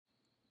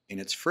In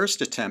its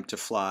first attempt to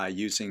fly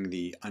using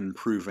the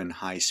unproven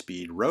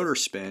high-speed rotor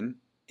spin,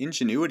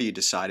 Ingenuity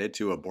decided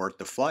to abort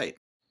the flight.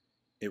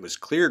 It was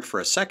cleared for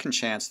a second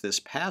chance this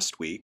past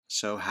week,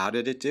 so how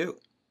did it do?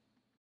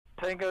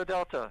 Tango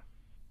Delta.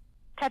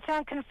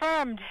 Touchdown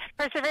confirmed.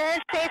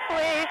 Perseverance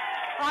safely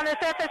on the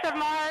surface of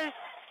Mars.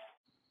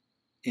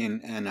 In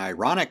an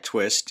ironic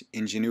twist,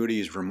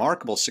 Ingenuity's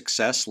remarkable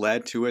success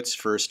led to its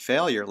first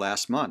failure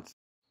last month.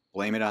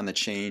 Blame it on the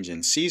change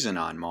in season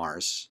on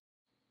Mars.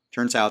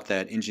 Turns out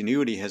that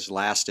Ingenuity has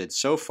lasted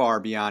so far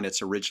beyond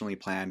its originally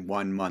planned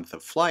 1 month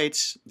of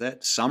flights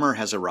that summer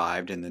has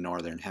arrived in the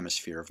northern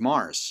hemisphere of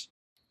Mars.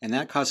 And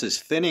that causes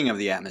thinning of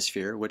the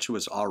atmosphere, which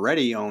was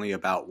already only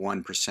about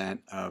 1%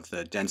 of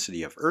the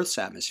density of Earth's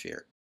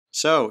atmosphere.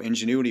 So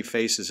Ingenuity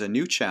faces a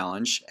new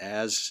challenge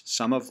as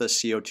some of the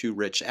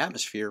CO2-rich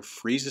atmosphere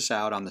freezes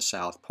out on the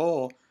South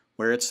Pole,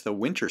 where it's the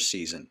winter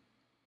season.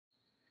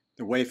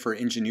 The way for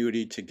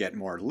Ingenuity to get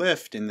more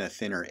lift in the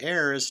thinner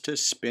air is to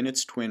spin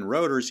its twin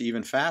rotors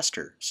even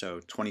faster, so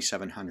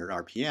 2,700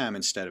 RPM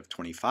instead of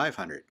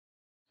 2,500.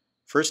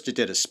 First it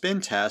did a spin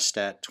test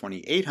at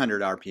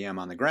 2,800 RPM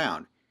on the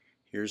ground.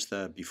 Here's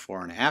the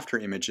before and after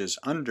images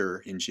under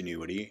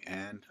Ingenuity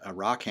and a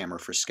rock hammer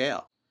for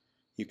scale.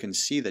 You can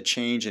see the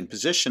change in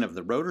position of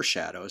the rotor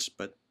shadows,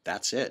 but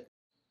that's it.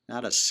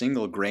 Not a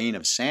single grain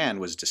of sand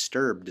was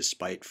disturbed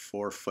despite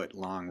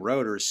 4-foot-long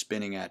rotors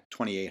spinning at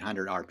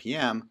 2,800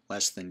 RPM,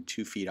 less than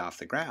 2 feet off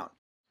the ground.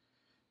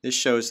 This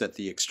shows that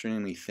the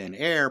extremely thin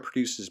air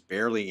produces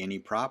barely any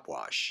prop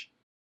wash.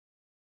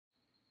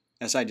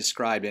 As I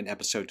described in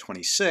episode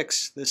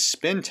 26, this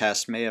spin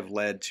test may have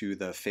led to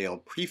the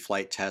failed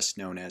pre-flight test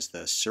known as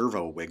the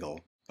servo wiggle,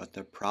 but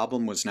the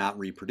problem was not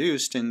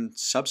reproduced in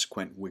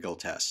subsequent wiggle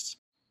tests.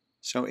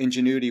 So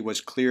Ingenuity was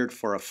cleared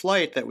for a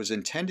flight that was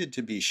intended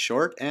to be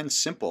short and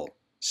simple.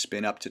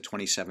 Spin up to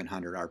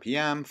 2,700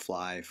 RPM,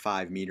 fly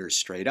 5 meters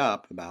straight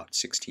up, about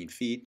 16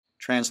 feet,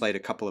 translate a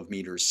couple of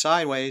meters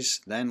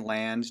sideways, then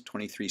land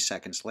 23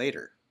 seconds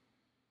later.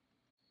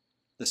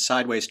 The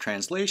sideways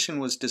translation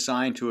was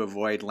designed to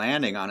avoid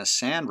landing on a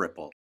sand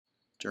ripple.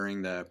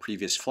 During the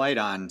previous flight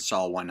on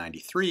Sol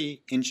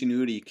 193,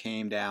 Ingenuity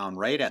came down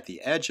right at the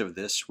edge of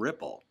this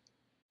ripple.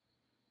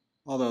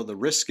 Although the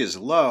risk is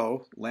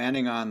low,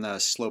 landing on the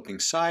sloping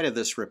side of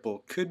this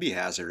ripple could be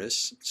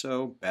hazardous,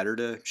 so better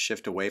to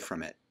shift away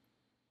from it.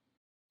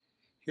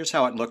 Here's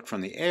how it looked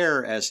from the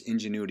air as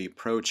Ingenuity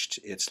approached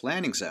its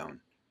landing zone.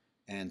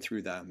 And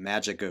through the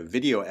magic of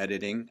video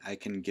editing, I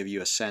can give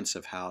you a sense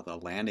of how the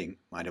landing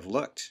might have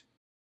looked.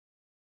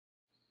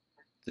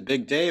 The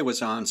big day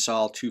was on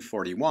Sol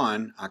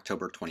 241,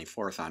 October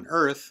 24th on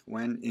Earth,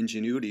 when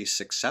Ingenuity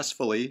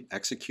successfully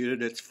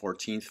executed its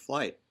 14th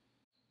flight.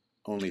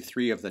 Only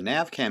 3 of the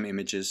NavCam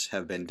images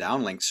have been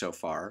downlinked so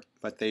far,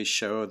 but they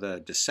show the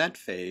descent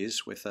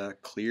phase with a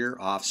clear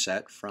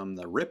offset from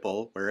the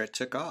ripple where it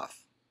took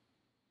off.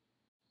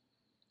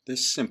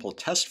 This simple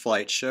test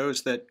flight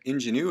shows that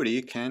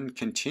Ingenuity can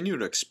continue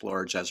to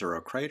explore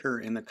Jezero Crater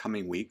in the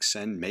coming weeks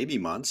and maybe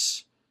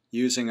months,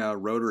 using a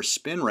rotor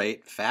spin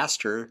rate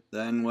faster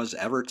than was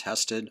ever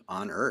tested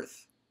on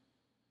Earth.